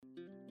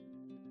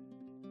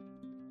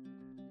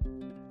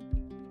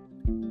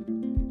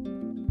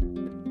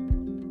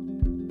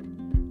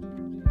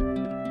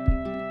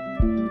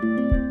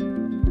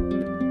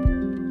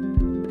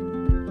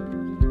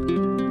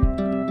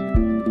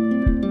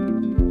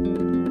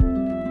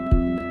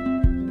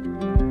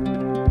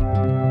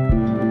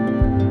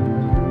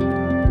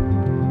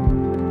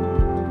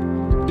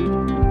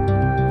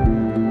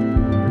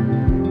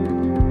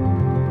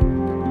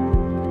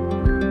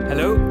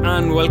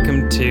and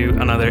welcome to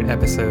another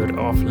episode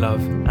of Love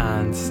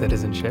and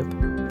Citizenship.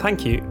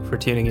 Thank you for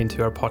tuning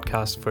into our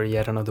podcast for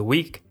yet another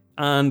week,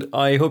 and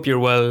I hope you're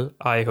well.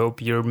 I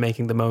hope you're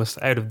making the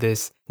most out of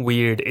this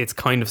weird, it's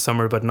kind of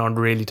summer but not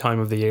really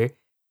time of the year.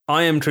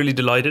 I am truly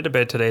delighted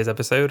about today's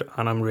episode,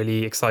 and I'm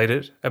really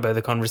excited about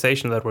the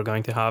conversation that we're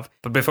going to have.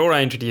 But before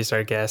I introduce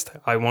our guest,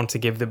 I want to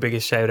give the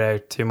biggest shout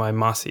out to my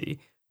Mossy,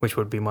 which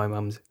would be my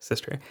mum's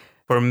sister,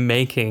 for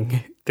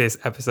making this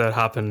episode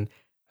happen.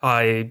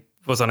 I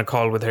was on a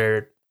call with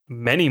her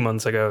many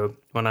months ago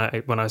when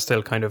I was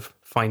still kind of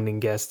finding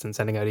guests and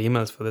sending out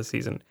emails for this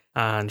season,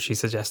 and she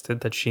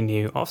suggested that she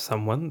knew of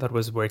someone that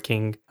was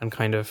working and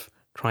kind of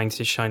trying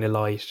to shine a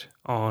light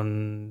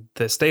on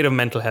the state of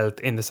mental health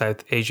in the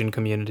South Asian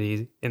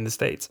community in the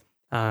States.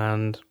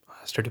 And I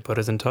asked her to put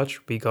us in touch.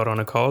 We got on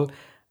a call,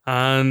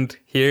 and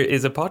here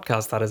is a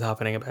podcast that is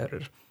happening about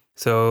it.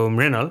 So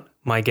Mrinal,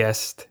 my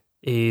guest,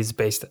 is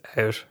based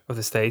out of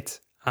the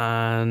States,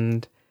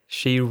 and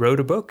she wrote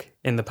a book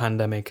in the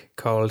pandemic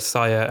called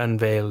Saya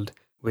Unveiled,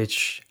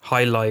 which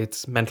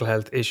highlights mental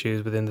health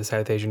issues within the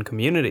South Asian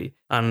community.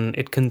 And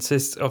it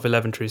consists of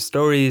 11 true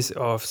stories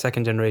of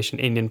second-generation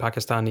Indian,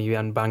 Pakistani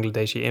and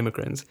Bangladeshi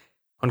immigrants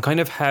on kind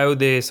of how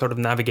they sort of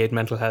navigate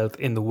mental health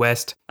in the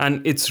West.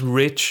 And it's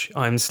rich.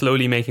 I'm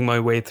slowly making my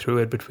way through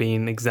it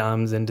between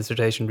exams and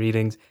dissertation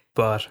readings,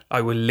 but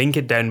I will link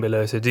it down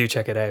below, so do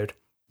check it out.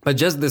 But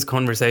just this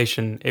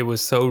conversation, it was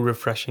so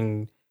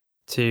refreshing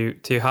to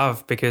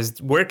have, because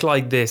work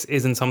like this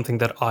isn't something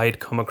that I'd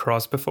come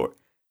across before.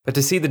 But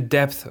to see the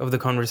depth of the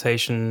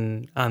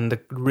conversation and the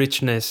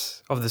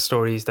richness of the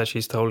stories that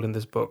she's told in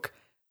this book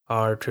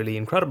are truly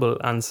incredible.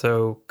 And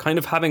so kind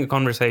of having a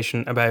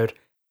conversation about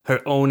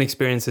her own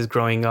experiences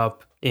growing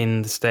up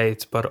in the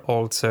States, but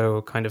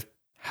also kind of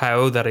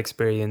how that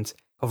experience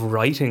of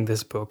writing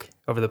this book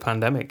over the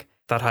pandemic,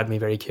 that had me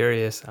very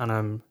curious. And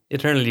I'm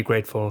eternally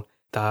grateful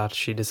that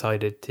she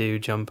decided to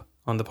jump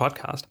on the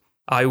podcast.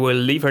 I will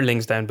leave her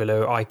links down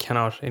below. I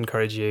cannot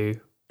encourage you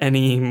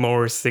any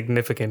more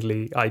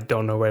significantly. I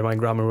don't know where my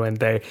grammar went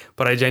there,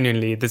 but I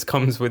genuinely, this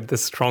comes with the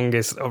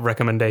strongest of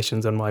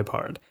recommendations on my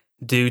part.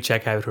 Do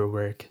check out her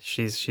work.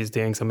 She's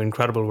doing some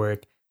incredible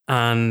work,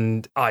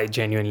 and I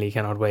genuinely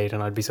cannot wait,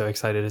 and I'd be so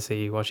excited to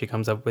see what she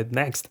comes up with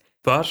next.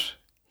 But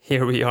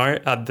here we are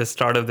at the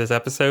start of this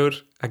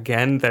episode.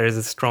 Again, there is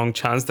a strong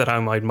chance that I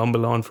might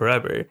mumble on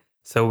forever.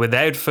 So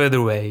without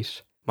further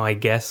wait, my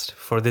guest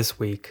for this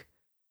week,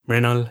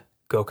 Mrinal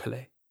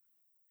Gokhale.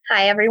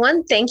 Hi,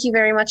 everyone. Thank you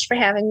very much for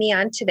having me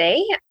on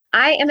today.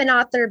 I am an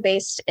author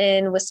based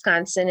in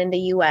Wisconsin in the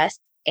U.S.,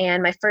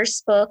 and my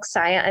first book,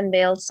 Saya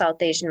Unveiled,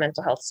 South Asian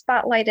Mental Health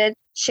Spotlighted,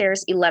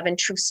 shares 11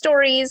 true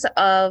stories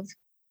of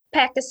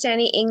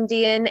Pakistani,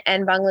 Indian,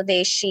 and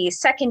Bangladeshi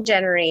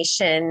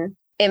second-generation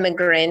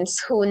immigrants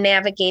who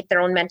navigate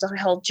their own mental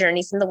health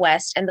journeys in the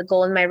West. And the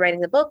goal in my writing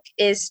the book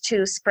is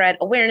to spread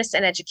awareness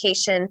and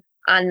education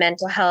on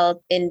mental health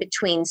in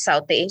between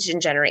South Asian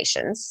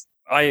generations.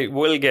 I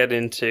will get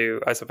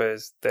into, I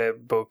suppose, the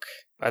book,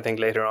 I think,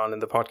 later on in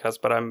the podcast,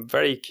 but I'm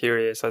very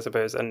curious, I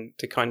suppose, and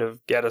to kind of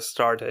get us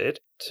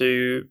started,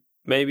 to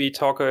maybe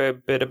talk a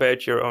bit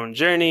about your own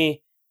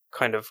journey,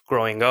 kind of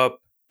growing up,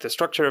 the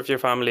structure of your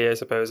family, I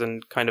suppose,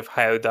 and kind of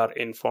how that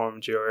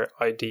informed your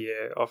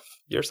idea of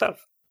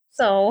yourself.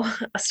 So,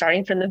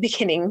 starting from the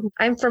beginning,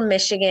 I'm from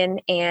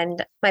Michigan,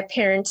 and my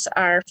parents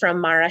are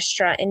from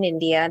Maharashtra in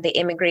India. They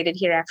immigrated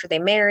here after they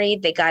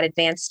married. They got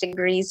advanced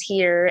degrees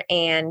here,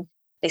 and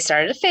they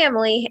started a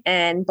family,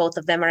 and both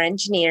of them are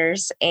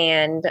engineers.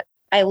 And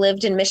I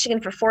lived in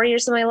Michigan for 4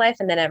 years of my life.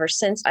 And then ever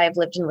since, I've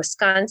lived in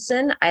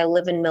Wisconsin. I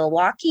live in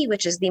Milwaukee,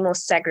 which is the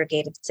most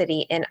segregated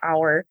city in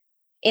our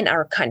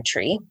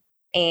country.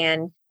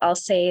 And I'll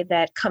say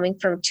that coming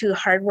from two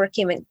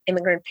hardworking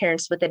immigrant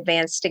parents with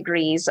advanced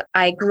degrees,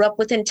 I grew up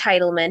with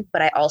entitlement,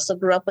 but I also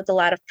grew up with a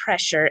lot of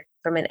pressure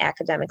from an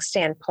academic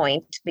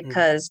standpoint,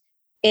 because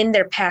in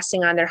their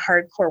passing on their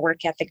hardcore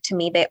work ethic to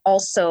me, they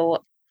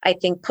also, I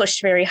think,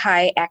 pushed very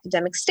high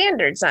academic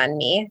standards on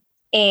me.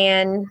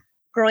 And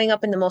growing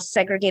up in the most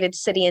segregated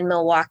city in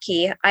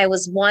Milwaukee, I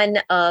was one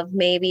of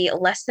maybe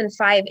less than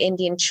 5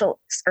 Indian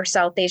or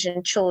South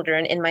Asian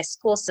children in my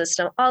school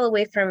system, all the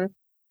way from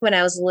when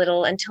I was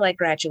little until I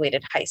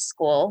graduated high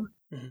school.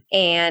 Mm-hmm.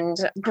 And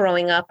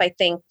growing up, I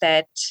think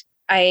that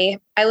I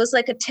was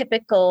like a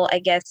typical, I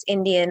guess,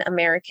 Indian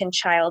American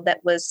child that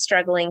was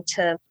struggling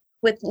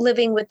with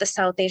living with the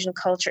South Asian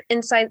culture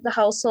inside the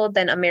household,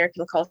 then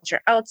American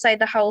culture outside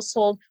the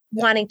household,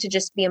 wanting to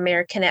just be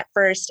American at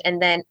first,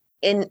 and then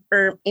in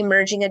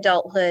emerging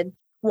adulthood,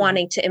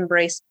 wanting to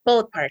embrace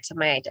both parts of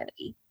my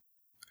identity.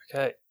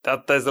 Okay,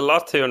 there's a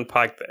lot to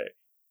unpack there.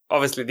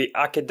 Obviously, the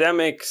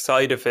academic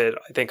side of it,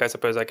 I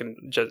suppose I can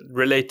just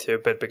relate to a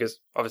bit, because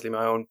obviously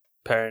my own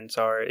parents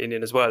are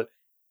Indian as well.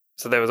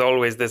 So there was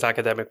always this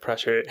academic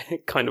pressure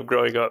kind of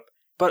growing up.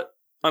 But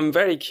I'm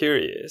very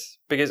curious,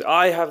 because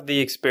I have the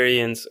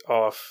experience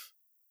of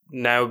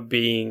now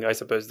being, I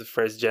suppose, the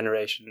first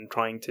generation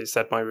trying to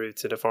set my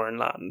roots in a foreign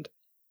land.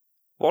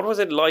 What was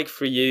it like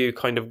for you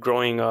kind of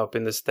growing up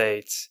in the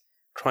States,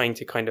 trying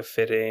to kind of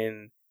fit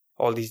in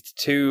all these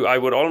two, I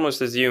would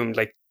almost assume,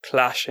 like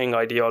clashing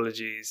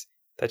ideologies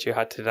that you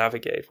had to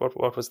navigate.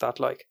 What was that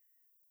like?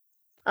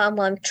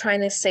 Well, I'm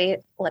trying to say,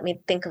 let me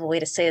think of a way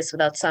to say this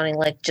without sounding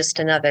like just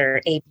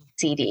another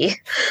ABCD.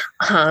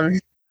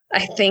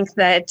 I think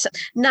that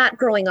not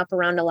growing up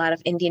around a lot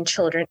of Indian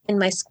children in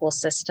my school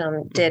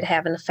system did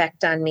have an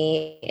effect on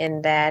me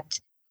in that,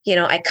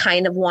 I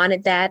kind of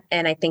wanted that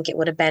and I think it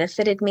would have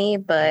benefited me.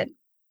 But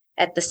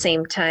at the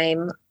same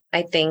time,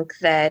 I think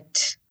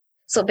that,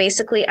 so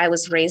basically I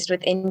was raised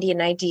with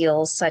Indian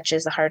ideals such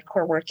as a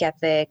hardcore work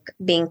ethic,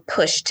 being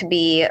pushed to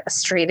be a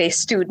straight A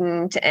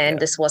student, and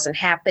this wasn't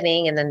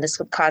happening. And then this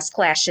would cause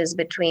clashes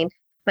between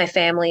my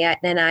family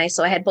and I.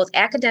 So I had both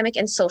academic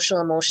and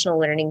social emotional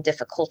learning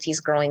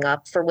difficulties growing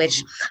up, for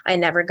which I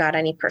never got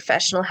any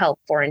professional help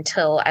for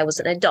until I was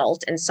an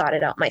adult and sought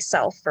it out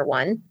myself, for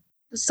one.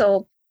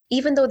 So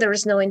even though there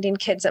was no Indian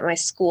kids at my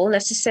school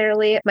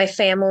necessarily, my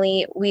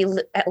family, we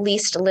at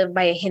least lived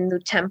by a Hindu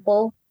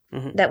temple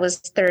that was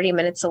 30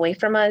 minutes away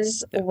from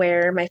us,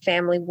 where my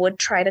family would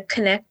try to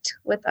connect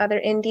with other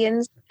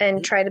Indians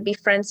and try to be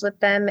friends with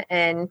them.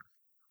 And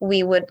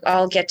we would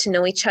all get to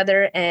know each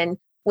other. And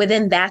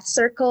within that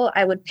circle,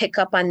 I would pick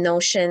up on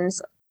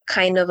notions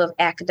kind of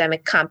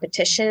academic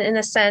competition in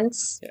a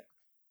sense. Yeah.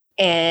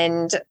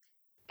 And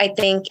I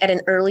think at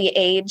an early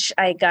age,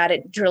 I got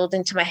it drilled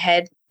into my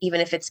head, even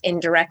if it's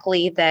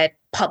indirectly, that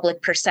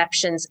public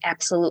perception's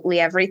absolutely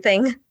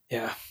everything.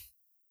 Yeah.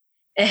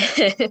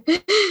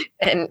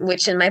 And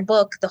which in my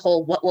book, the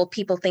whole what will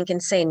people think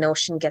and say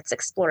notion gets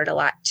explored a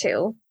lot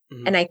too.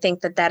 And I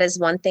think that is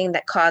one thing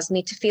that caused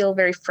me to feel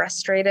very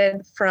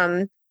frustrated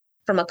from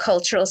a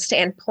cultural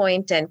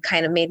standpoint and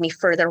kind of made me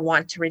further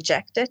want to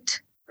reject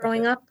it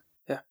growing up.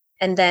 Yeah.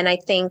 And then I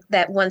think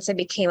that once I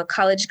became a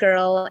college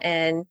girl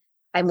and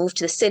I moved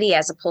to the city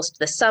as opposed to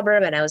the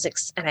suburb, and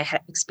I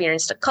had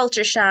experienced a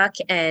culture shock,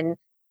 and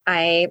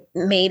I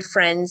made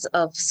friends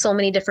of so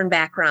many different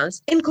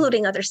backgrounds,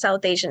 including other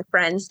South Asian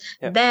friends.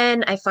 Yeah.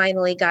 Then I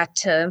finally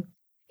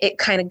it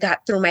kind of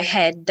got through my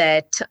head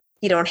that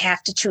you don't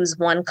have to choose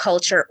one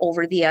culture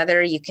over the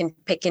other. You can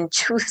pick and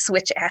choose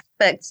which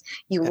aspects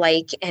you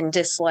like and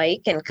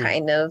dislike and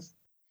kind of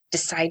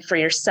decide for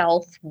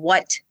yourself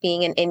what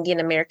being an Indian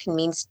American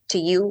means to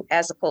you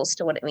as opposed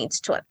to what it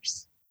means to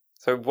others.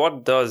 So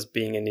what does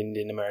being an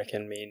Indian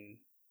American mean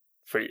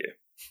for you?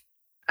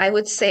 I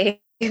would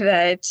say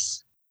that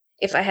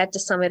if I had to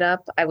sum it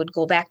up, I would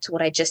go back to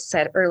what I just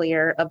said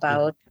earlier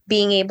about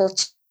being able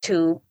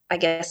to, I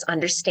guess,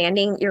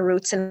 understanding your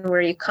roots and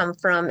where you come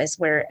from, as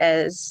well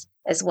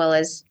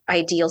as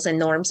ideals and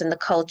norms in the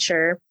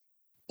culture.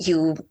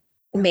 You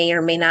may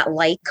or may not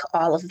like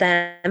all of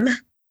them,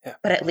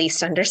 but at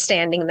least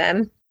understanding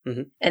them.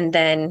 And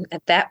then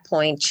at that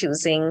point,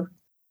 choosing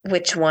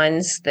which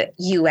ones that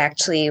you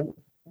actually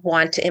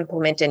want to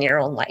implement in your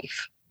own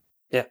life.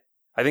 Yeah.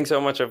 I think so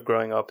much of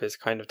growing up is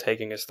kind of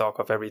taking a stock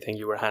of everything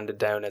you were handed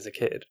down as a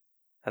kid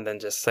and then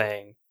just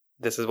saying,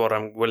 this is what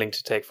I'm willing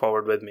to take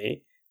forward with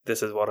me.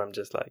 This is what I'm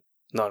just like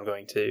not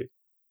going to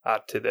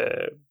add to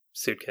the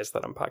suitcase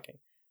that I'm packing.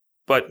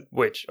 But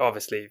which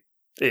obviously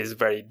is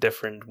very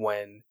different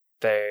when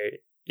there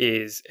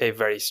is a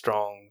very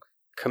strong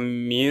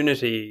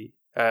community.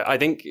 I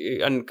think,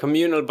 and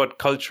communal but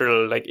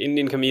cultural, like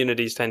Indian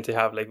communities tend to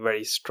have like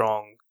very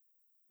strong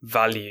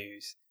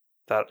values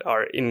that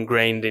are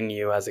ingrained in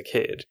you as a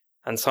kid,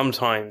 and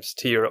sometimes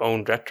to your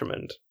own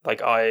detriment.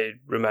 Like I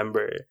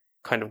remember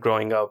kind of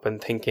growing up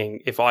and thinking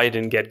if I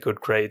didn't get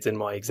good grades in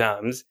my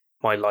exams,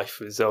 my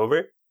life was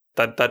over.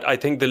 That I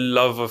think the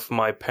love of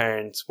my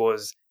parents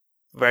was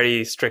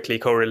very strictly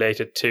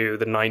correlated to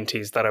the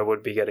 90s that I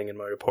would be getting in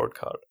my report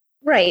card.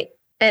 Right.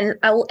 And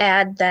I will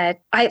add that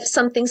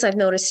some things I've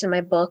noticed in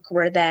my book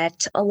were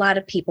that a lot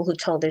of people who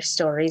told their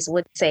stories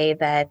would say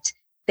that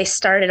they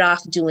started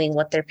off doing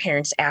what their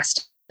parents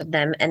asked of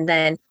them. And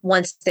then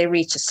once they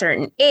reach a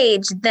certain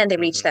age, then they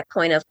reach that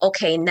point of,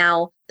 okay,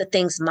 now the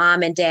things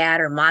mom and dad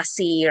or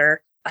Masi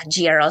or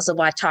G.R.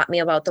 Ozawa taught me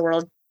about the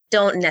world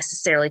don't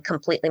necessarily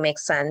completely make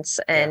sense.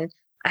 And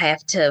I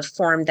have to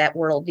form that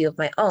worldview of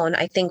my own.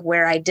 I think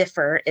where I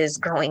differ is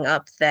growing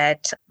up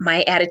that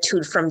my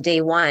attitude from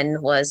day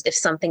one was if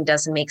something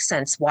doesn't make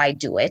sense, why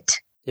do it?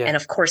 Yeah. And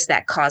of course,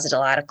 that caused a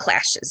lot of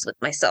clashes with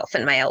myself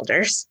and my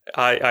elders.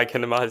 I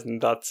can imagine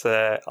that's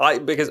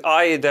because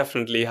I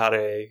definitely had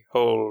a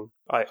whole,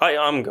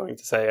 I'm going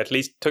to say, at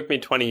least took me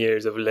 20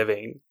 years of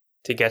living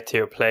to get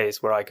to a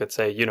place where I could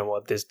say, you know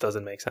what, this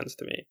doesn't make sense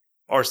to me.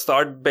 Or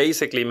start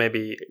basically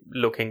maybe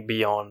looking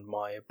beyond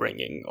my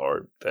upbringing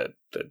or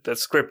the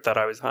script that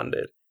I was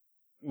handed.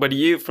 But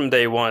you from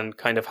day one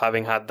kind of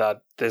having had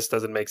that, this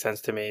doesn't make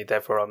sense to me,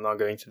 therefore I'm not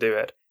going to do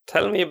it.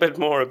 Tell me a bit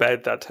more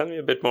about that. Tell me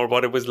a bit more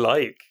what it was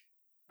like.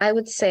 I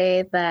would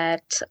say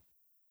that,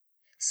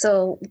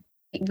 so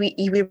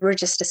we were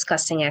just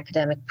discussing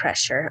academic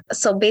pressure.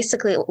 So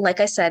basically, like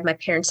I said, my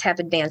parents have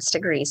advanced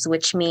degrees,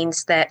 which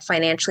means that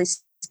financially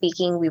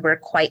speaking, we were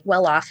quite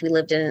well off. We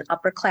lived in an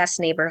upper class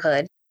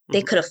neighborhood.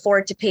 They could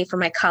afford to pay for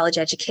my college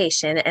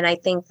education. And I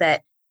think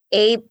that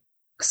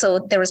So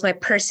there was my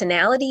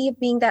personality of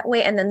being that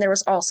way. And then there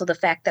was also the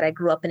fact that I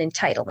grew up in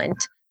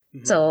entitlement.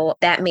 So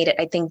that made it,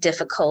 I think,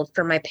 difficult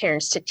for my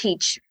parents to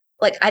teach.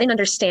 Like, I didn't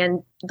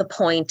understand the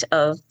point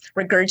of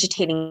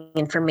regurgitating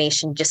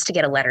information just to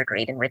get a letter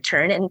grade in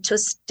return. And to a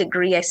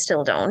degree, I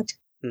still don't.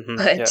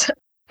 But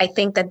I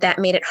think that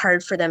made it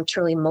hard for them to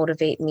really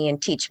motivate me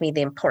and teach me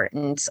the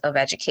importance of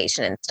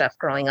education and stuff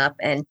growing up.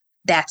 And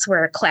that's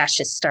where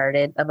clashes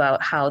started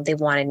about how they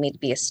wanted me to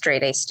be a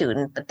straight A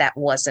student, but that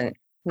wasn't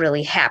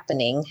really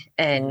happening.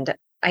 And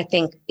I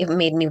think it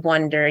made me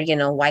wonder,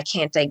 why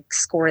can't I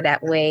score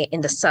that way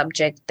in the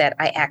subjects that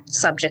I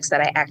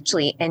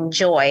actually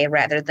enjoy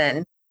rather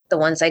than the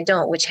ones I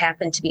don't, which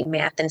happen to be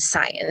math and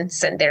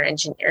science, and they're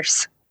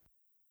engineers.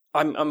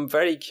 I'm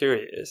very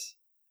curious.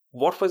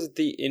 What was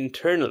the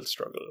internal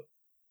struggle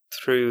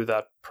through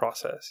that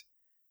process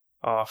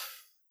of,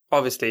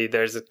 obviously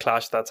there's a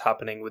clash that's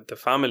happening with the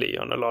family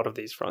on a lot of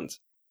these fronts,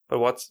 but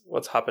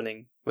what's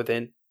happening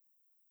within?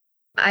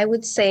 I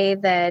would say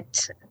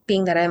that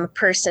being that I'm a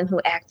person who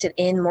acted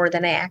in more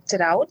than I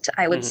acted out,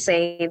 I would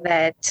say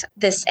that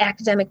this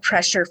academic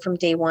pressure from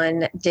day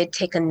one did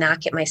take a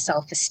knock at my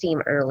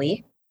self-esteem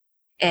early.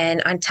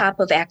 And on top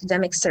of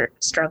academic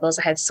struggles,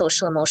 I had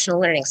social emotional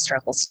learning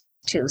struggles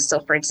too. So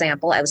for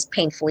example, I was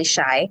painfully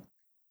shy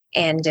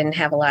and didn't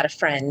have a lot of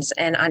friends.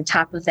 And on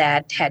top of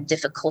that, had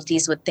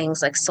difficulties with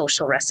things like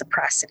social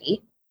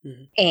reciprocity.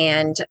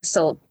 And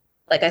so,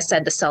 like I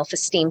said, the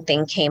self-esteem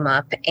thing came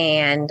up,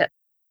 and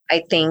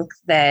I think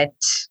that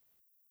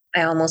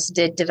I almost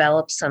did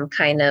develop some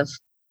kind of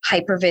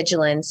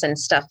hypervigilance and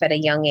stuff at a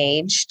young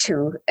age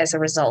too, as a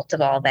result of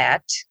all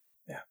that.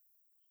 Yeah.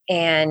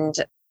 And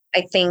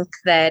I think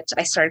that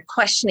I started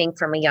questioning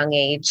from a young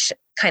age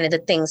kind of the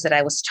things that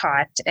I was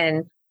taught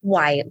and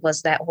why it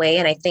was that way.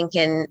 And I think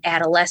in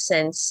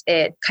adolescence,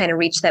 it kind of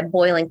reached that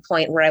boiling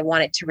point where I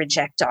wanted to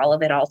reject all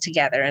of it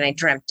altogether. And I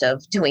dreamt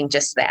of doing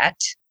just that.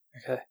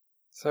 Okay.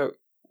 So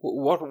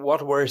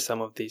what were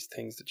some of these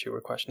things that you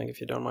were questioning,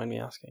 if you don't mind me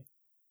asking?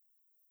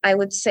 I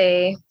would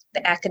say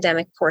the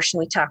academic portion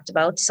we talked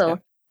about. So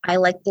I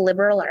liked the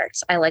liberal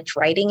arts. I liked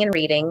writing and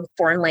reading,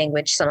 foreign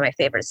language, some of my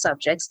favorite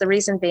subjects. The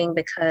reason being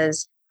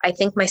because I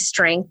think my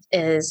strength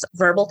is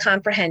verbal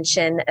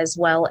comprehension as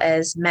well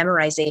as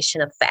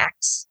memorization of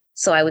facts.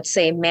 So I would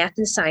say math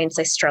and science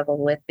I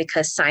struggle with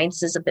because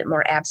science is a bit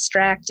more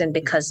abstract and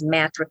because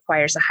math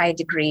requires a high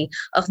degree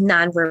of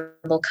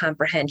nonverbal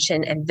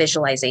comprehension and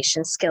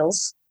visualization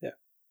skills. Yeah.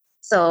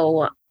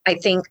 So I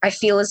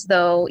feel as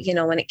though,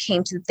 when it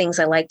came to the things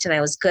I liked and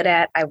I was good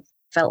at, I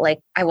felt like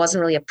I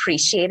wasn't really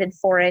appreciated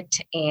for it.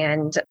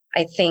 And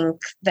I think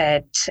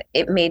that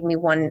it made me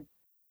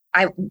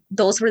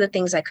those were the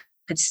things I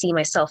could see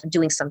myself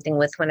doing something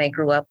with when I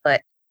grew up,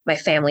 but my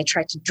family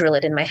tried to drill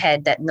it in my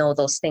head that no,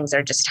 those things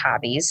are just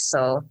hobbies.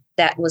 So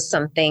that was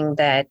something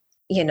that,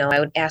 I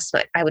would ask,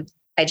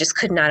 I just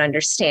could not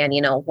understand,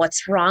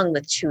 what's wrong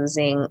with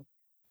choosing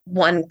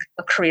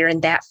a career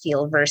in that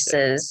field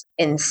versus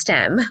in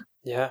STEM.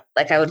 Yeah.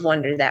 Like I would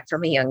wonder that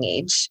from a young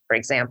age, for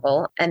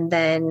example. And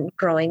then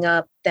growing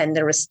up, then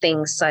there was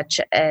things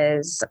such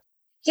as,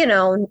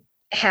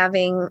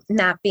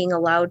 not being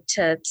allowed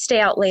to stay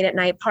out late at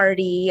night,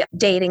 party,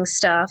 dating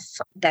stuff.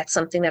 That's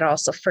something that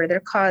also further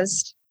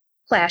caused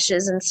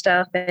clashes and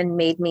stuff and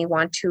made me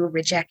want to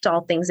reject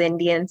all things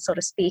Indian, so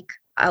to speak.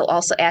 I'll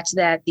also add to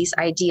that these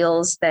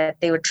ideals that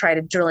they would try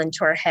to drill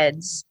into our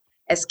heads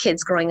as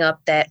kids growing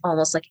up that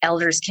almost like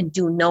elders can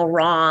do no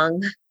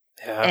wrong.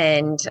 Yeah.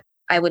 And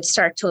I would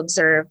start to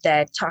observe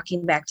that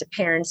talking back to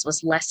parents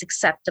was less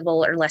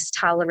acceptable or less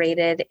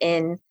tolerated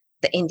in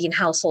the Indian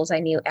households I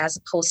knew as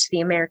opposed to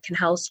the American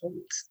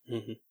households.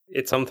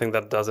 It's something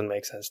that doesn't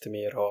make sense to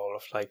me at all,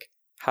 of like,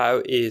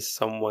 how is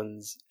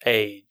someone's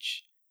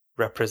age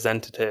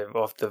representative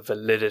of the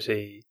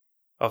validity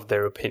of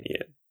their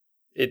opinion?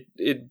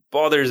 It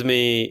bothers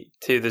me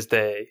to this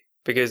day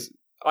because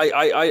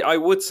I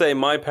would say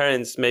my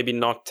parents, maybe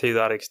not to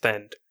that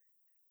extent,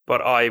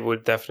 but I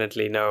would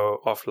definitely know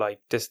of like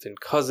distant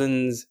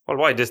cousins. Well,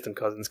 why distant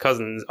cousins?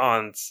 Cousins,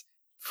 aunts,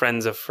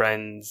 friends of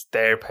friends,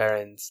 their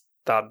parents,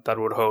 that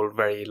would hold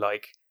very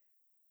like,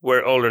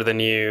 we're older than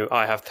you,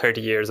 I have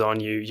 30 years on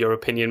you, your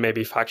opinion may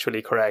be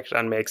factually correct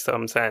and makes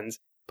some sense,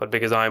 but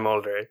because I'm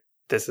older,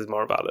 this is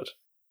more valid.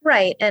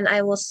 Right. And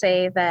I will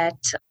say that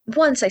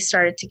once I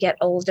started to get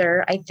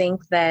older, I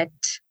think that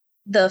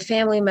the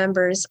family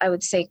members, I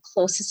would say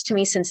closest to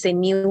me, since they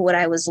knew what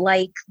I was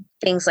like,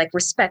 things like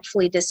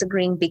respectfully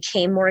disagreeing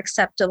became more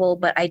acceptable.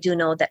 But I do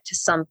know that to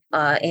some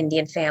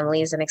Indian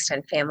families and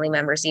extended family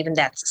members, even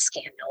that's a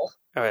scandal.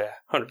 Oh yeah,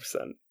 100%.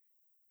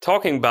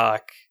 Talking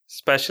back,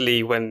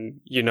 especially when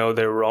you know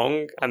they're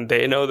wrong and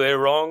they know they're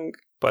wrong,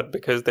 but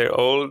because they're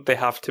old, they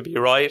have to be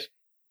right.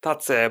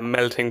 That's a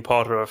melting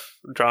pot of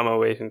drama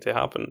waiting to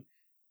happen.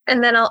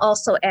 And then I'll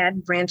also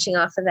add, branching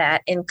off of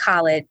that, in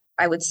college,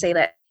 I would say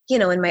that,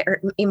 in my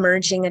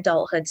emerging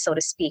adulthood, so to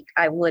speak,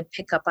 I would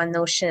pick up on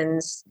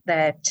notions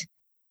that,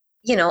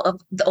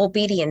 of the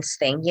obedience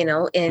thing,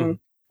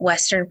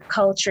 Western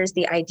cultures,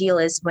 the ideal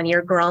is when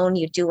you're grown,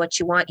 you do what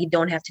you want. You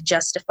don't have to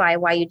justify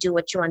why you do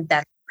what you want.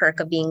 That's the perk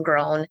of being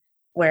grown.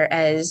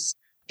 Whereas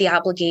the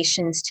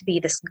obligations to be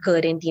this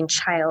good Indian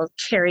child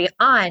carry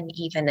on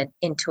even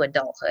into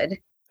adulthood.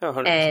 Oh,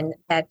 100%. And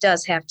that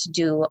does have to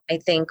do, I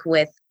think,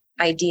 with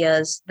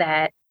ideas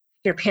that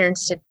your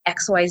parents did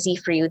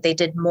XYZ for you. They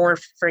did more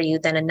for you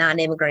than a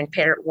non-immigrant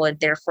parent would.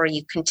 Therefore,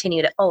 you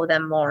continue to owe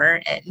them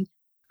more. And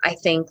I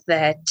think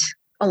that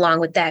along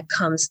with that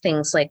comes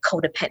things like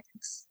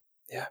codependence.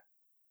 Yeah,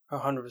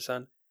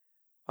 100%.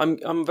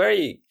 I'm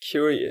very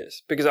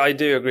curious because I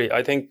do agree.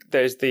 I think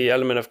there's the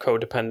element of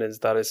codependence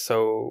that is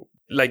so,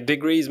 like,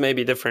 degrees may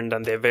be different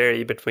and they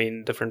vary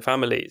between different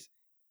families.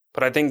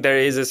 But I think there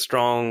is a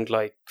strong,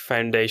 like,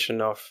 foundation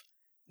of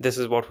this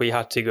is what we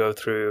had to go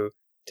through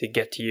to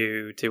get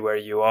you to where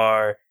you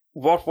are.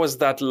 What was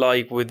that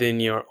like within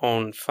your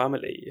own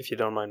family, if you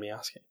don't mind me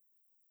asking?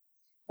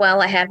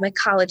 Well, I had my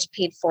college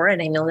paid for,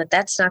 and I know that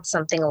that's not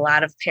something a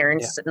lot of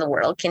parents in the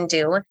world can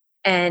do.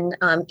 And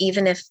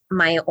even if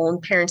my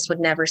own parents would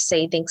never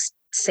say things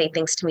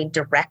to me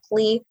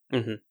directly,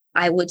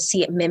 I would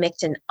see it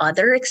mimicked in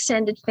other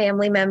extended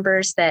family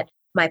members that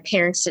my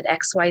parents did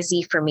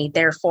XYZ for me.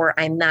 Therefore,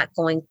 I'm not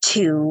going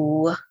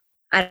to,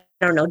 I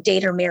don't know,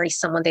 date or marry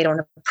someone they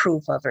don't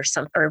approve of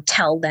or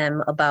tell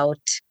them about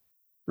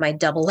my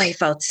double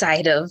life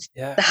outside of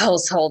the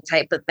household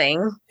type of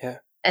thing. Yeah.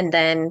 And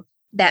then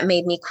that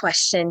made me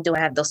question, do I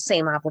have those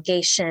same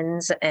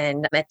obligations?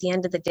 And at the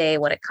end of the day,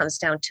 what it comes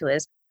down to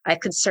is I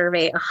could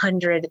survey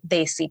 100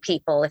 Desi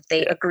people if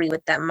they agree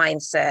with that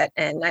mindset,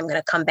 and I'm going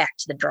to come back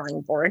to the drawing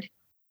board.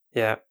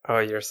 Yeah. Oh,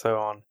 you're so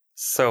on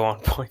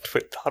point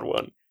with that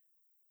one.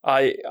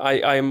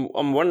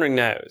 I'm wondering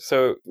now.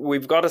 So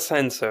we've got a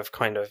sense of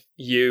kind of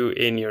you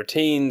in your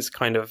teens,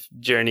 kind of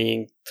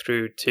journeying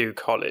through to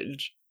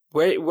college.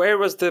 Where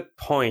was the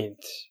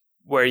point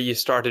where you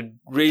started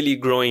really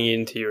growing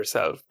into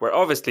yourself? Where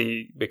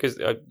obviously, because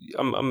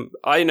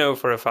I know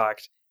for a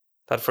fact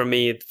that for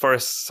me, for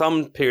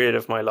some period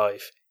of my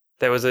life,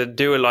 there was a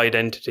dual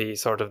identity,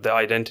 sort of the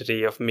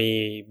identity of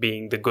me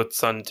being the good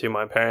son to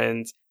my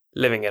parents,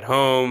 living at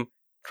home,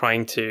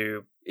 trying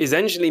to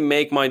essentially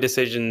make my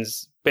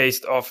decisions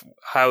based off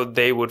how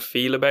they would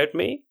feel about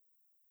me.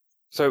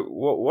 So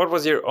what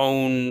was your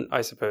own,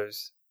 I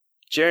suppose,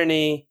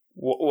 journey?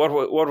 What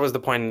was the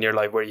point in your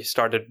life where you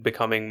started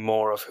becoming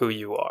more of who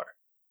you are?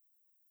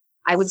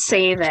 I would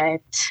say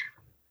that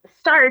the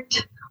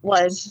start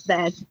was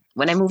that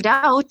when I moved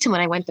out and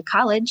when I went to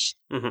college,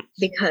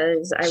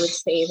 because I would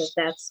say that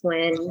that's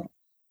when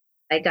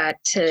I got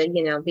to,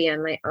 be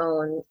on my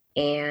own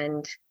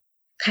and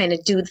kind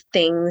of do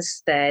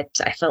things that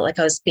I felt like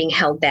I was being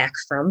held back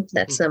from.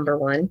 That's number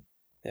one.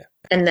 Yeah.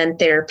 And then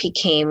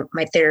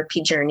my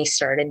therapy journey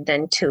started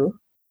then too.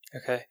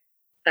 Okay.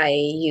 I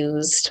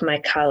used my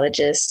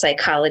college's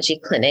psychology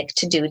clinic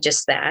to do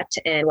just that.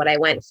 And what I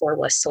went for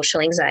was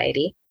social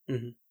anxiety.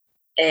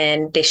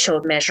 And they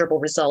showed measurable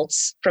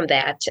results from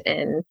that.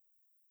 And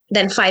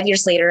then 5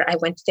 years later, I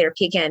went to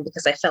therapy again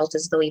because I felt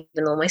as though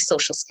even though my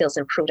social skills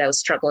improved, I was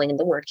struggling in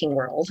the working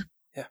world.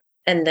 Yeah.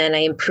 And then I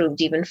improved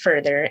even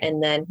further.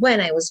 And then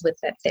when I was with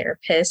that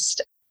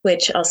therapist,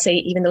 which I'll say,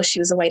 even though she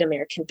was a white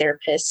American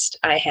therapist,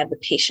 I had the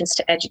patience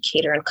to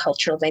educate her on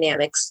cultural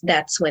dynamics.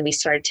 That's when we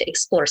started to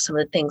explore some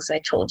of the things I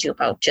told you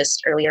about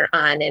just earlier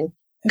on and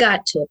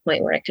got to a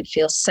point where I could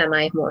feel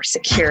more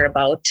secure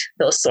about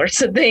those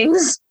sorts of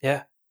things.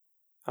 Yeah,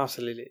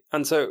 absolutely.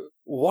 And so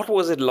what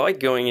was it like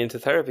going into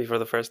therapy for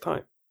the first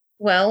time?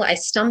 Well, I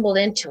stumbled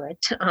into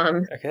it.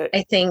 Okay.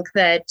 I think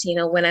that,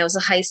 when I was a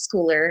high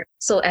schooler,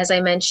 so as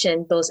I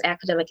mentioned, those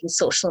academic and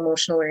social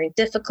emotional learning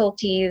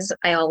difficulties,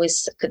 I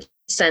always could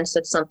sense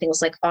that something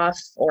was like off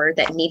or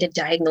that needed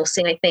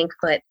diagnosing, I think,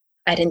 but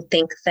I didn't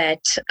think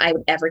that I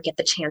would ever get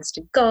the chance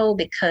to go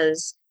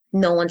because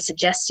no one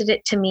suggested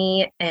it to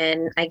me.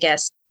 And I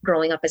guess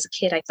growing up as a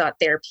kid, I thought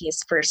therapy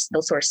is for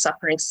those who are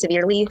suffering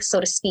severely, so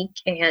to speak.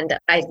 And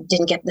I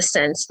didn't get the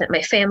sense that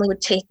my family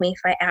would take me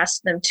if I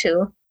asked them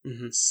to.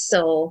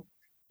 So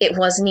it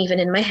wasn't even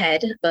in my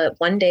head. But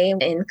one day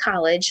in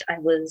college, I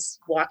was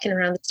walking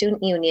around the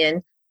student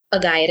union. A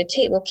guy at a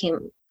table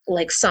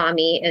saw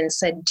me and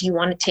said, "Do you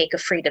want to take a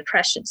free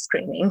depression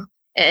screening?"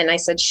 And I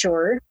said,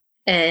 "Sure."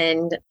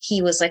 And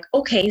he was like,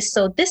 "Okay,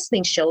 so this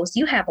thing shows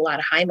you have a lot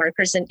of high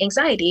markers and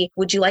anxiety.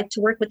 Would you like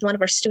to work with one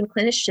of our student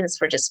clinicians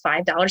for just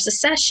 $5 a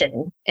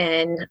session?"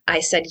 And I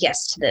said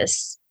yes to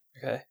this.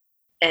 Okay.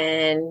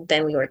 And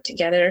then we worked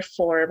together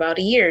for about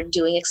a year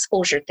doing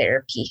exposure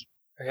therapy.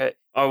 Okay.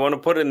 I want to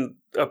put in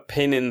a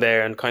pin in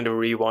there and kind of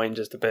rewind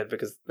just a bit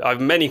because I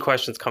have many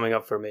questions coming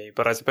up for me.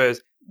 But I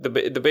suppose the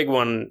big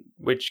one,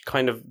 which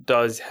kind of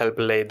does help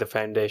lay the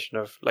foundation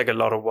of like a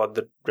lot of what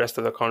the rest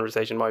of the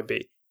conversation might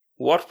be.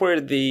 What were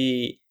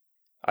the,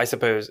 I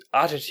suppose,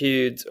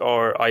 attitudes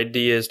or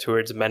ideas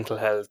towards mental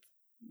health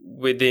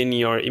within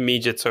your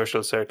immediate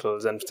social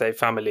circles and, say,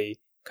 family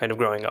kind of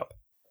growing up?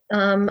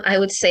 I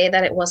would say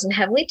that it wasn't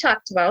heavily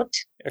talked about.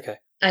 Okay.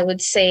 I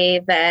would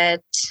say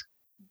that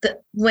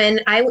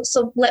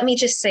So let me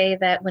just say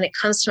that when it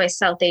comes to my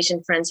South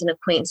Asian friends and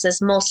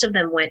acquaintances, most of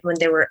them went when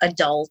they were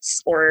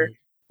adults or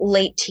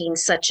late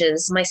teens, such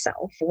as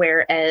myself,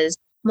 whereas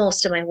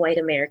most of my white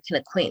American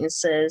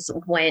acquaintances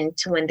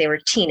went when they were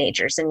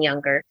teenagers and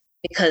younger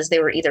because they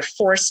were either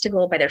forced to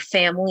go by their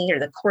family or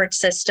the court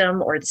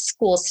system or the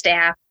school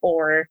staff,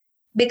 or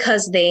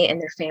because they and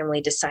their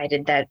family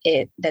decided that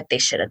they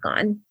should have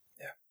gone.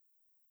 Yeah.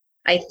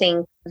 I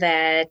think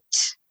that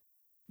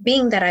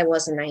being that I'm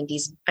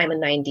a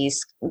 90s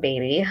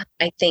baby,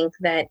 I think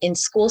that in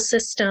school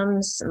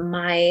systems,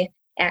 my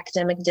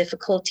academic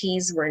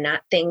difficulties were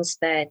not things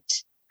that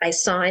I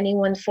saw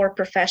anyone for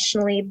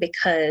professionally,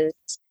 because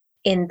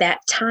in that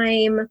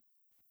time,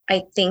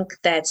 I think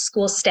that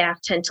school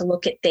staff tend to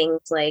look at things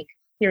like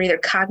you're either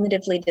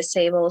cognitively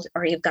disabled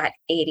or you've got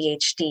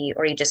ADHD,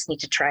 or you just need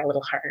to try a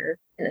little harder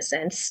in a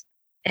sense.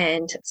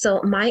 And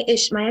so my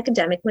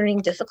academic learning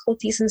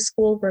difficulties in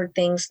school were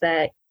things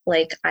that,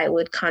 like, I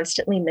would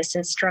constantly miss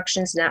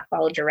instructions, not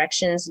follow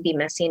directions, be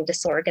messy and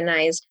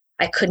disorganized.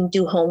 I couldn't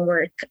do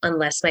homework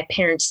unless my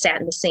parents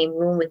sat in the same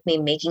room with me,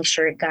 making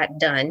sure it got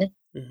done.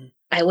 Mm-hmm.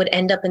 I would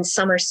end up in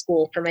summer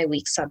school for my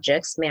weak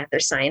subjects, math or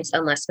science,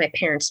 unless my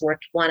parents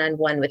worked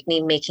one-on-one with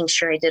me, making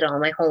sure I did all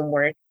my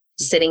homework,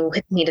 sitting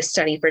with me to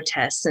study for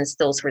tests, since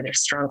those were their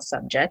strong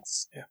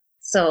subjects. Yeah.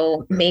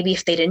 So maybe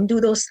if they didn't do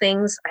those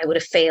things, I would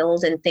have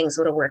failed and things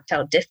would have worked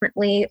out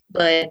differently.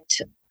 But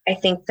I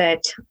think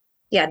that,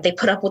 they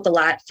put up with a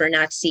lot for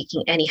not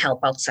seeking any help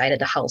outside of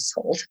the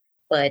household.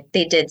 But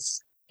they did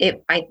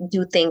it. I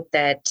do think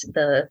that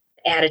the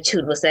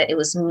attitude was that it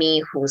was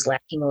me who was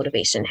lacking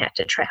motivation, had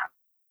to travel.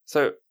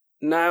 So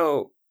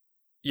now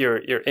you're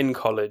in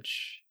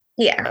college.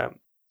 Yeah.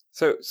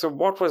 So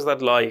what was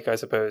that like, I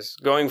suppose,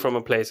 going from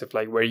a place of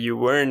like where you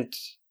weren't,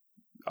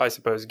 I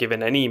suppose,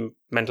 given any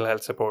mental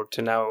health support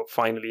to now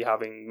finally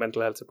having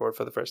mental health support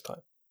for the first time?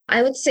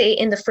 I would say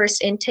in the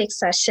first intake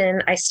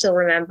session, I still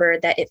remember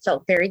that it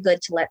felt very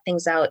good to let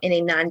things out in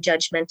a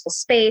non-judgmental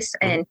space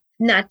and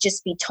not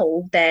just be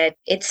told that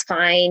it's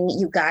fine,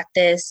 you got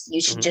this,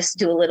 you should just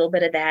do a little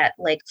bit of that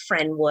like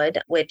friend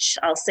would, which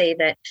I'll say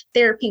that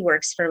therapy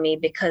works for me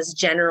because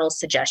general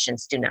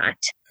suggestions do not.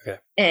 Okay.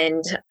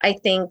 And I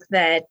think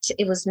that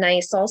it was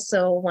nice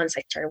also once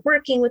I started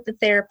working with the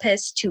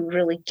therapist to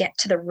really get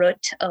to the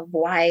root of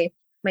why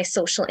my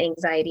social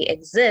anxiety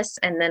exists,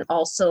 and then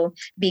also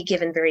be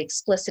given very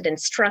explicit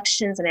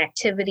instructions and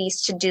activities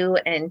to do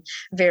and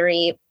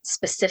very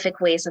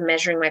specific ways of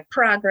measuring my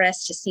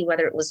progress to see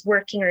whether it was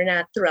working or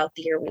not throughout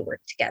the year we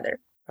worked together.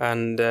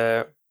 And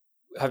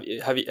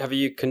have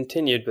you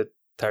continued with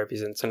therapy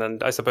since?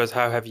 And I suppose,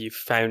 how have you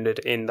found it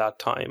in that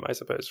time, I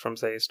suppose, from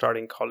say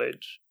starting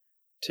college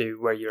to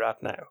where you're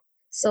at now?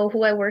 So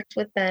who I worked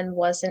with then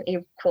wasn't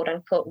a quote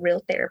unquote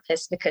real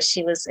therapist, because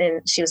she was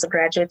a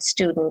graduate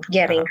student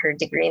getting her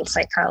degree in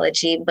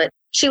psychology, but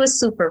she was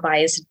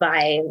supervised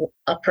by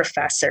a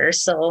professor.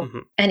 So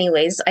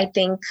anyways, I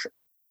think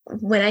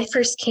when I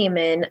first came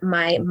in,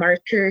 my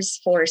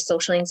markers for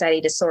social anxiety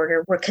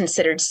disorder were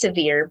considered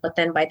severe, but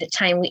then by the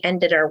time we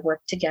ended our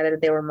work together,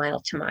 they were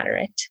mild to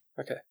moderate.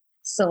 Okay.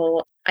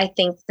 So I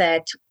think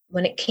that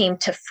when it came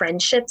to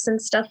friendships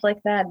and stuff like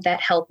that, that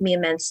helped me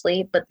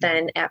immensely. But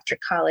then after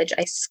college,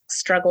 I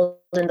struggled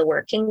in the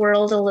working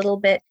world a little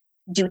bit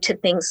due to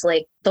things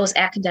like those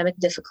academic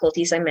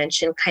difficulties I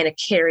mentioned kind of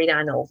carried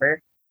on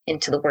over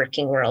into the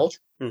working world.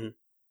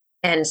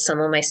 And some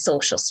of my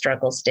social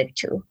struggles did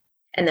too.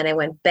 And then I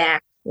went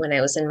back when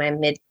I was in my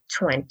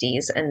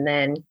mid-20s, and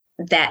then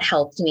that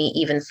helped me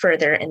even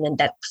further. And then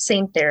that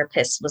same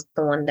therapist was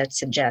the one that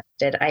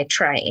suggested I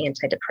try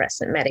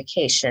antidepressant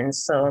medications.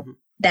 So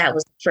that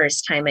was the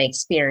first time I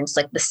experienced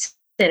like the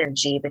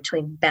synergy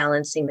between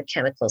balancing the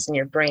chemicals in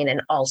your brain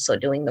and also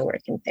doing the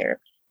work in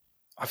therapy.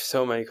 I have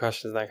so many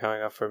questions now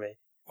coming up for me.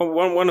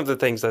 Well, one of the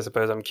things I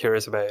suppose I'm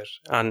curious about,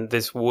 and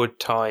this would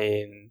tie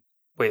in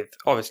with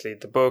obviously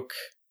the book,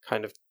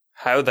 kind of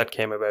how that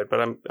came about, but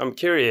I'm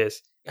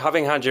curious,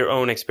 having had your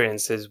own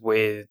experiences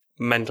with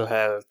mental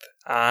health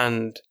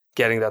and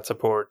getting that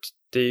support,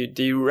 do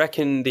you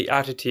reckon the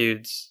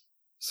attitudes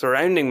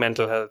surrounding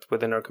mental health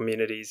within our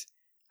communities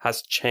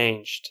has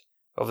changed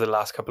over the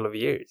last couple of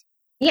years?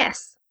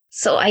 Yes.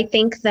 So I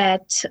think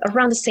that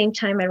around the same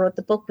time I wrote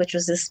the book, which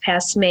was this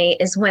past May,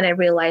 is when I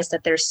realized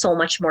that there's so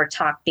much more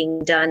talk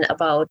being done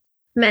about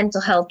mental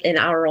health in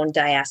our own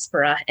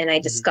diaspora. And I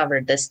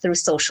discovered this through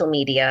social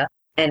media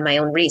and my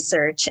own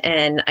research.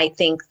 And I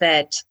think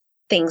that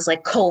things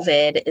like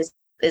COVID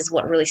is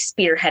what really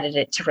spearheaded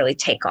it to really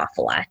take off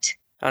a lot.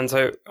 And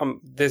so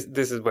this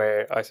is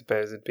where I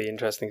suppose it'd be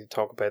interesting to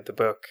talk about the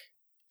book.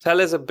 Tell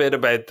us a bit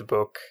about the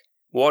book,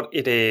 what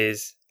it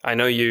is. I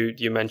know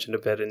you mentioned a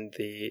bit in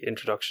the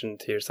introduction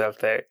to yourself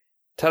there.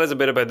 Tell us a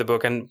bit about the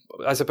book, and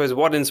I suppose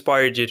what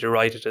inspired you to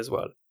write it as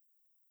well.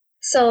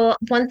 So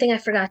one thing I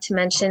forgot to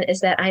mention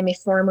is that I'm a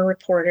former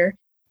reporter,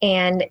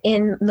 and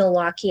in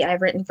Milwaukee,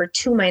 I've written for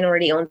 2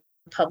 minority-owned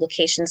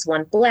publications,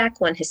 one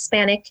Black, one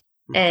Hispanic.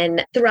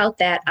 And throughout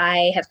that,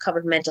 I have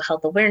covered Mental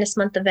Health Awareness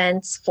Month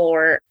events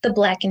for the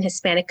Black and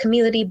Hispanic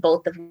community,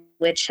 both of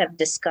which have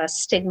discussed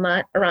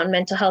stigma around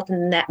mental health.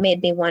 And that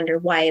made me wonder,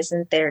 why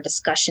isn't there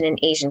discussion in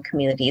Asian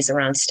communities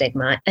around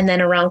stigma? And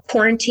then around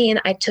quarantine,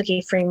 I took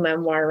a free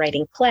memoir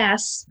writing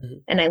class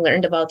and I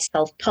learned about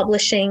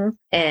self-publishing,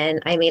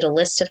 and I made a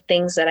list of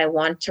things that I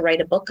want to write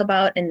a book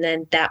about. And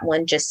then that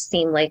one just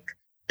seemed like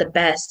the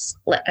best,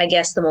 I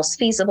guess, the most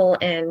feasible.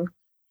 And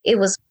it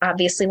was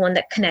obviously one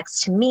that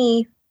connects to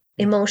me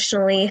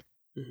emotionally,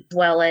 as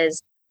well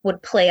as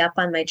would play up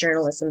on my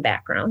journalism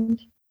background.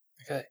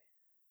 Okay.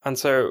 And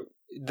so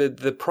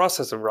the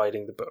process of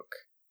writing the book,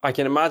 I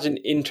can imagine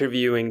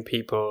interviewing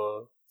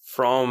people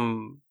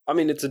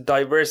it's a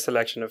diverse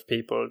selection of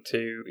people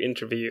to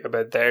interview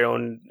about their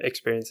own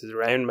experiences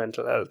around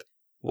mental health.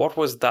 What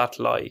was that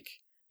like,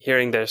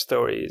 hearing their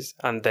stories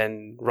and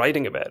then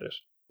writing about it?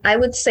 I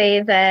would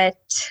say that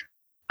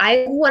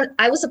I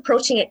was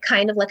approaching it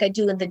kind of like I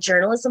do in the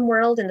journalism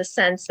world, in the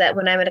sense that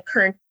when I'm at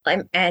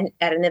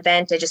an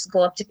event, I just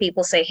go up to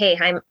people, say, hey,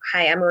 I'm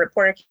a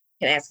reporter,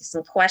 can ask you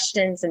some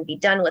questions and be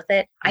done with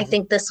it. I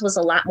think this was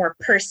a lot more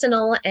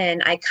personal,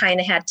 and I kind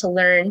of had to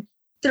learn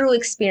through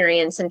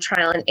experience and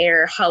trial and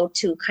error how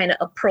to kind of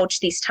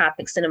approach these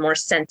topics in a more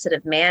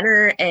sensitive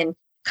manner, and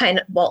kind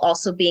of while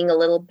also being a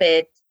little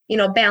bit,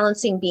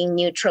 balancing being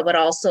neutral, but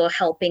also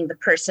helping the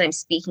person I'm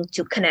speaking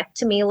to connect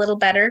to me a little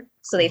better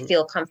so they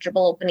feel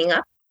comfortable opening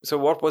up. So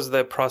what was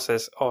the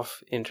process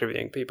of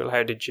interviewing people?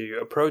 How did you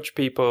approach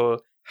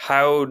people?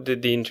 How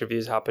did the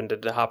interviews happen?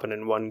 Did it happen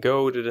in one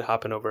go? Did it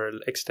happen over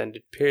an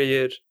extended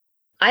period?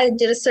 I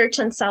did a search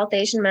on South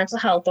Asian mental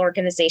health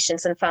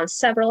organizations and found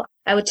several.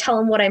 I would tell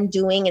them what I'm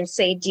doing and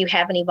say, do you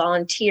have any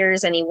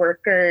volunteers, any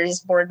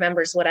workers, board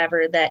members,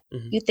 whatever that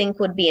you think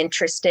would be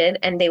interested?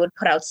 And they would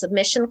put out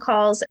submission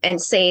calls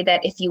and say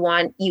that if you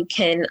want, you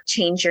can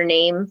change your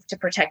name to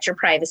protect your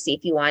privacy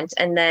if you want.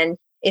 And then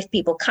if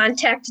people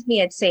contacted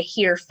me, I'd say,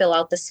 here, fill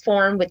out this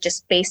form with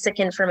just basic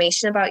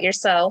information about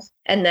yourself.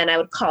 And then I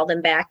would call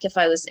them back if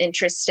I was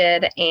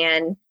interested.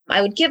 And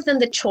I would give them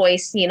the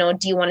choice, do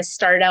you want to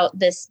start out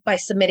this by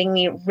submitting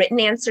me written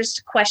answers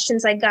to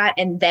questions I got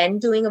and then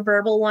doing a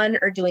verbal one,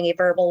 or doing a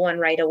verbal one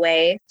right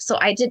away? So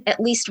I did at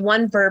least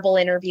one verbal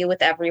interview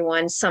with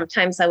everyone.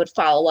 Sometimes I would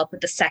follow up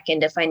with the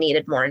second if I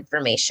needed more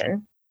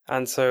information.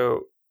 And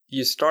so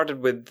you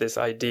started with this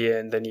idea,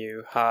 and then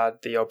you had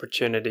the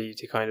opportunity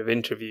to kind of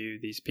interview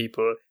these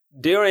people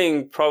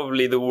during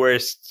probably the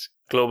worst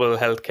global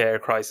healthcare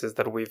crisis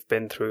that we've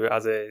been through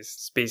as a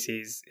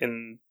species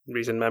in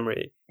recent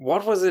memory.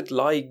 What was it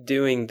like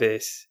doing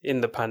this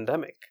in the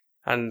pandemic?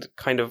 And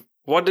kind of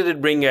what did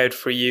it bring out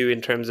for you in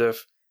terms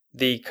of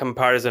the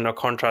comparison or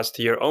contrast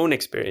to your own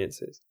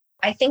experiences?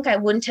 I think I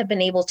wouldn't have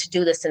been able to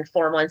do this in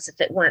 4 months if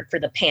it weren't for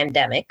the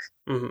pandemic,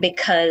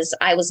 because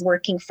I was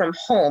working from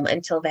home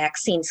until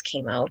vaccines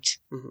came out.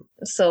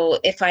 So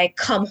if I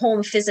come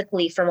home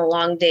physically from a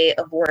long day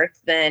of work,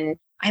 then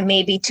I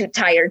may be too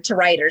tired to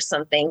write or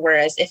something.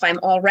 Whereas if I'm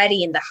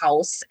already in the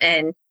house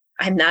and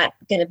I'm not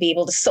going to be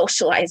able to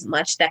socialize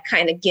much, that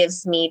kind of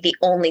gives me the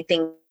only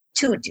thing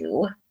to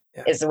do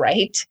is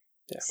write.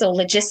 Yeah. So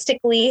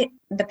logistically,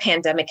 the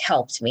pandemic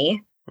helped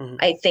me.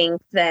 I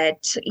think that,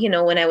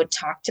 when I would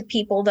talk to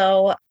people,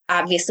 though,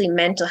 obviously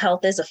mental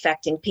health is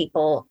affecting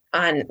people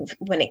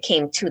when it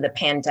came to the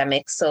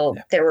pandemic. So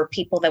there were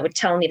people that would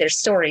tell me their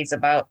stories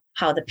about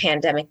how the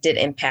pandemic did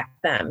impact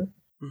them.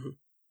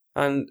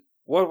 And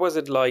what was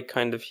it like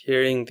kind of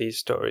hearing these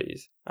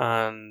stories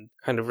and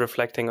kind of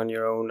reflecting on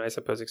your own, I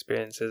suppose,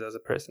 experiences as a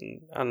person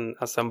and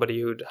as somebody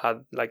who'd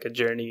had like a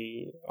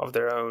journey of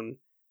their own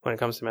when it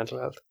comes to mental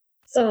health?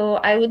 So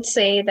I would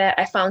say that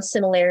I found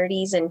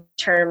similarities in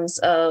terms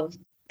of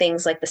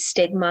things like the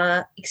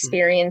stigma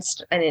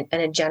experienced and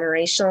in a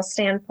generational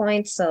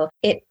standpoint. So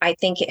I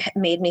think it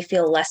made me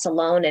feel less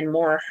alone and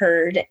more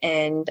heard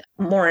and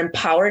more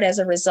empowered as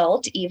a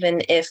result,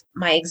 even if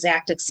my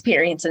exact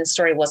experience and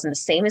story wasn't the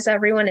same as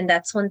everyone. And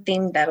that's one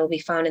thing that'll be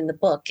found in the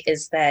book,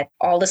 is that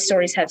all the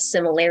stories have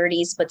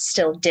similarities, but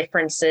still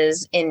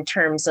differences in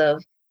terms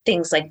of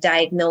things like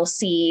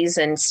diagnoses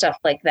and stuff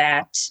like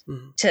that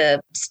to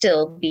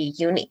still be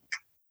unique.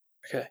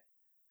 Okay.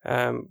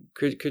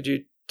 Could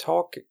you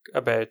talk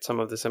about some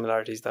of the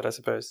similarities that I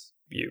suppose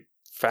you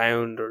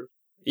found or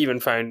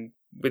even found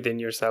within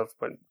yourself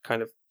when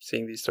kind of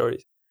seeing these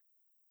stories?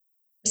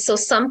 So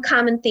some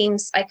common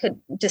themes I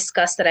could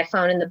discuss that I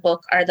found in the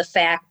book are the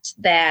fact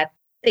that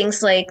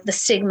things like the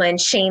stigma and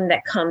shame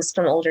that comes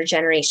from older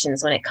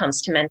generations when it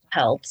comes to mental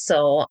health.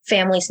 So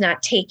families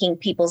not taking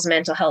people's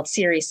mental health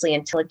seriously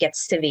until it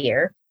gets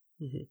severe.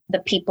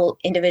 The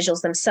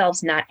individuals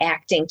themselves not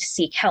acting to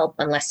seek help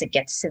unless it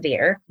gets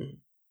severe.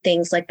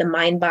 Things like the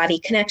mind-body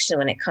connection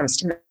when it comes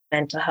to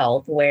mental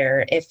health,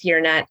 where if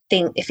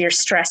you're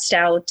stressed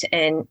out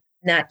and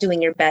not doing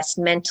your best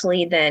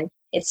mentally, then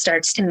it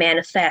starts to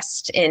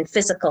manifest in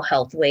physical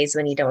health ways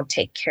when you don't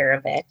take care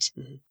of it.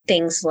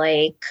 Things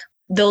like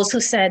those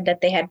who said that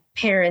they had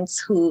parents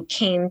who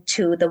came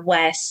to the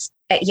West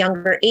at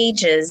younger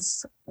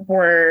ages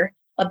were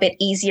a bit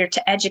easier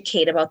to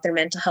educate about their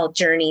mental health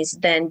journeys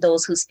than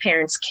those whose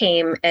parents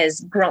came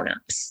as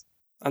grown-ups.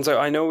 And so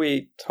I know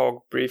we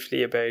talked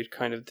briefly about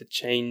kind of the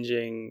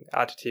changing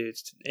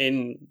attitudes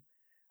in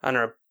and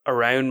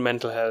around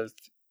mental health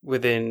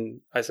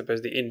within, I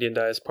suppose, the Indian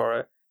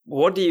diaspora.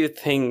 What do you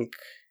think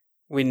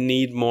we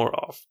need more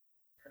of?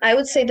 I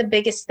would say the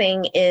biggest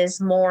thing is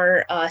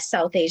more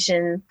South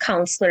Asian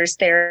counselors,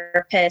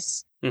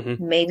 therapists,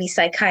 maybe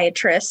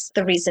psychiatrists.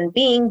 The reason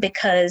being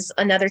because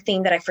another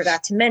thing that I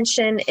forgot to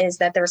mention is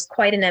that there was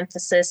quite an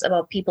emphasis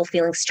about people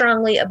feeling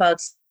strongly about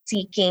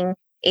seeking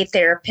a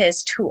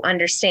therapist who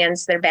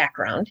understands their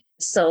background.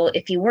 So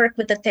if you work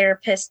with a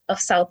therapist of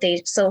South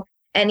Asia, so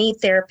any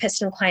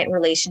therapist and client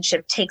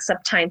relationship takes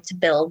up time to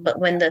build, but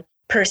when the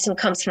person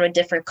comes from a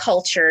different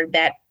culture,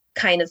 that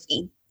kind of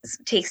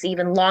takes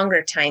even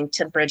longer time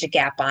to bridge a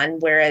gap on.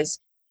 Whereas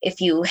if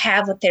you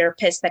have a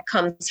therapist that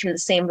comes from the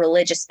same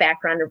religious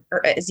background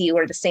as you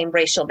or the same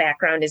racial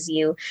background as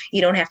you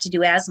don't have to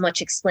do as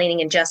much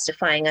explaining and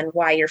justifying on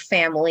why your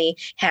family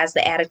has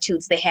the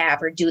attitudes they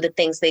have or do the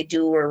things they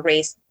do or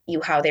raise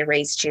you how they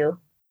raised you.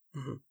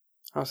 Mm-hmm.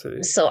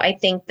 Absolutely. So I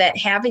think that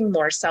having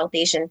more South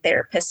Asian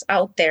therapists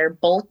out there,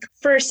 both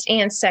first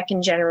and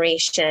second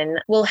generation,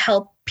 will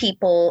help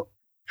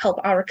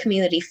our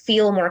community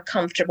feel more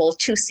comfortable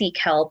to seek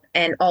help,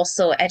 and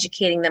also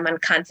educating them on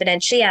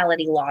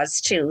confidentiality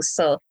laws too,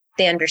 so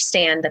they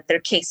understand that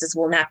their cases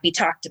will not be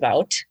talked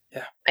about.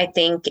 Yeah. I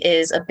think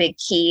is a big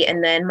key.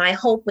 And then my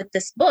hope with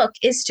this book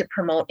is to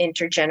promote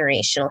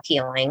intergenerational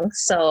healing.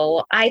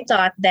 So I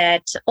thought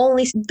that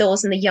only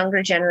those in the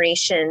younger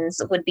generations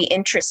would be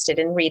interested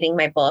in reading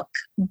my book.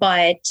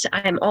 But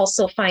I'm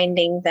also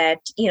finding that,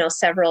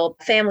 several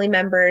family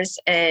members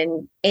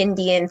and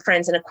Indian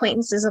friends and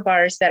acquaintances of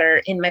ours that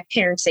are in my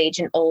parents' age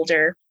and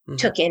older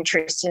took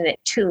interest in it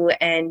too,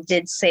 and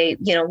did say,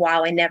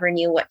 wow, I never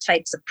knew what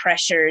types of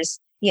pressures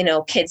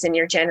kids in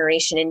your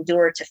generation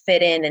endure to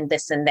fit in and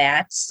this and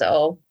that.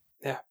 So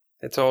yeah,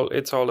 it's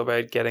all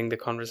about getting the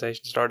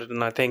conversation started.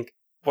 And I think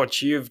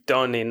what you've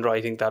done in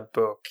writing that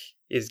book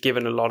is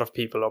given a lot of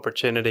people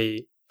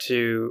opportunity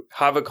to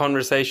have a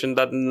conversation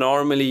that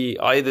normally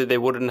either they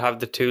wouldn't have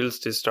the tools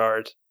to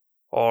start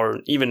or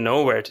even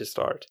know where to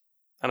start.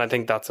 And I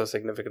think that's so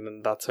significant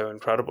and that's so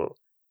incredible.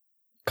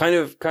 Kind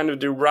of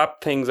to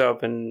wrap things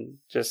up, and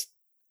just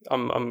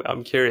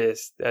I'm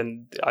curious,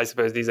 and I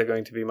suppose these are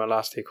going to be my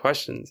last two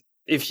questions.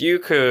 If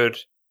you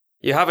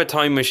have a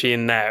time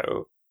machine now,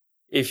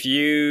 if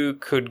you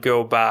could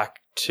go back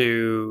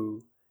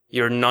to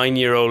your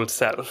 9-year-old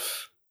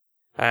self,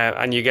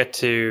 and you get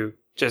to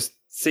just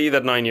see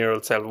that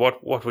 9-year-old self,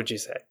 what would you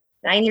say?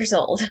 9 years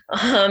old,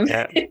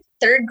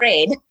 third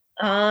grade.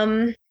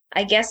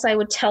 I guess I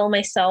would tell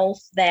myself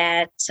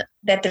that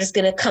there's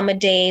going to come a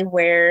day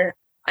where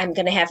I'm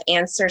going to have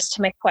answers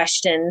to my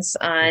questions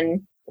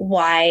on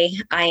why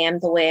I am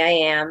the way I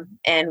am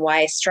and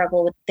why I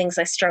struggle with things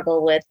I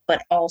struggle with,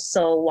 but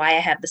also why I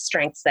have the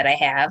strengths that I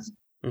have.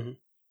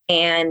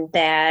 And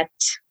that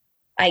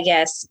I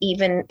guess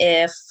even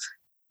if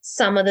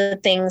some of the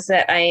things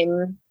that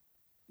I'm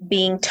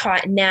being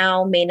taught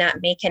now may not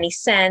make any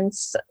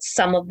sense,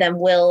 some of them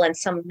will, and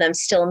some of them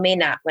still may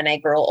not when I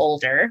grow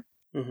older.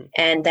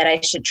 And that I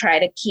should try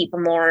to keep a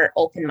more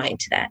open mind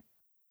to that.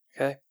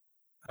 Okay.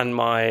 And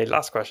my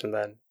last question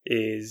then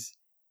is,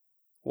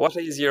 what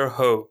is your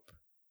hope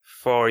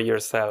for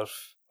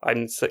yourself?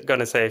 I'm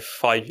going to say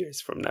 5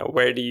 years from now.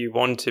 Where do you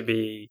want to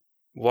be?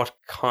 What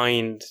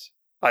kind?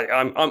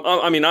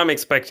 I'm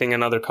expecting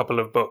another couple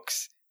of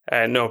books.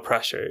 No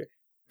pressure.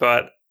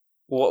 But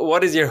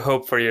what is your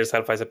hope for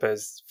yourself, I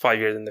suppose, 5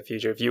 years in the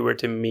future, if you were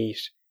to meet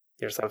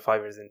yourself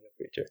 5 years in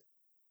the future?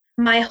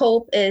 My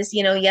hope is,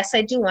 yes,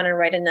 I do want to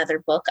write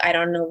another book. I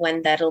don't know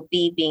when that'll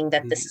be, being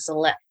that this is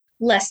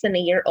less than a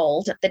year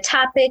old. The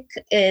topic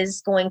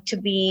is going to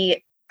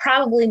be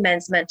probably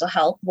men's mental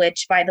health,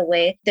 which, by the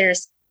way,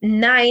 there's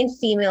 9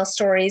 female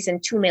stories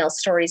and 2 male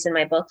stories in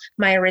my book.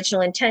 My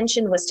original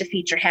intention was to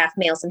feature half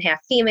males and half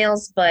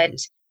females, but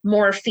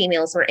more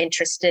females were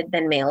interested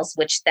than males,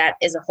 which that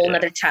is a whole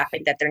nother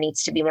topic that there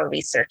needs to be more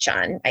research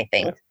on, I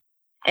think. Yeah.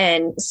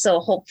 And so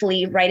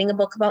hopefully writing a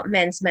book about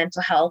men's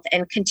mental health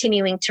and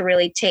continuing to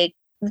really take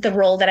the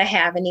role that I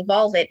have and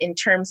evolve it in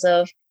terms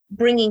of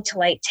bringing to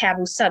light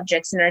taboo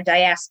subjects in our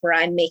diaspora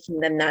and making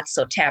them not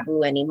so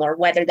taboo anymore,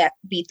 whether that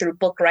be through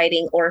book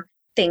writing or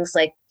things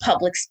like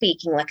public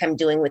speaking, like I'm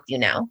doing with you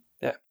now.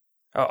 Yeah.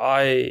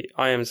 I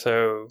am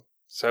so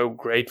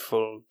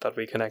grateful that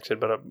we connected,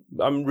 but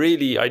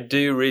I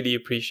do really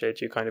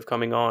appreciate you kind of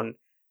coming on,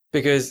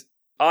 because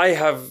I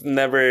have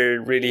never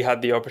really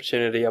had the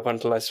opportunity up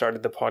until I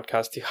started the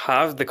podcast to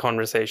have the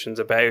conversations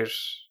about,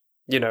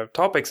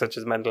 topics such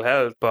as mental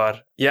health.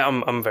 But yeah,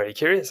 I'm very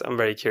curious. I'm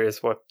very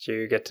curious what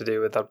you get to do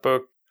with that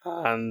book.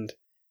 And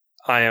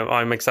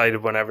I'm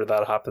excited whenever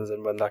that happens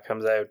and when that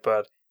comes out.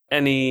 But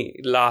any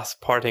last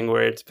parting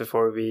words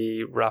before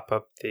we wrap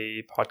up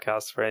the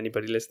podcast for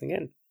anybody listening in?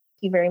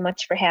 Thank you very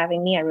much for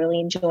having me. I really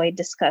enjoyed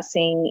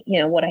discussing,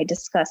 what I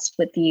discussed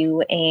with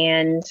you.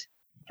 And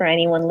for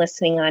anyone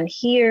listening on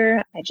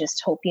here, I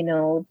just hope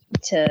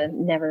to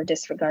never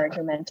disregard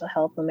your mental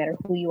health, no matter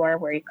who you are,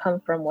 where you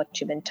come from, what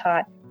you've been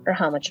taught. or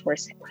how much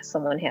worse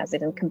someone has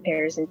it in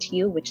comparison to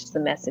you, which is the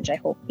message I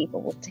hope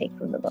people will take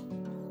from the book.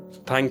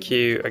 Thank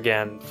you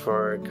again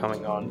for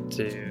coming on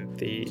to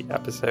the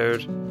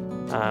episode,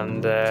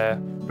 and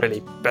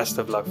really best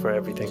of luck for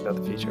everything that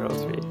the future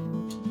holds for you.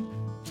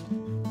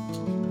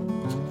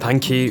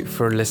 Thank you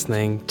for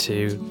listening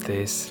to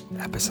this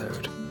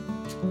episode.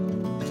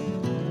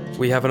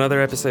 We have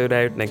another episode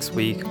out next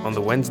week on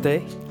the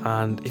Wednesday,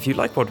 and if you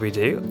like what we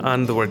do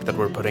and the work that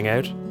we're putting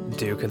out,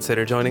 do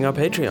consider joining our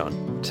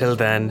Patreon. Till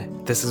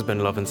then, this has been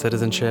Love and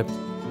Citizenship,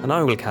 and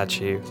I will catch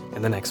you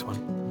in the next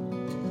one.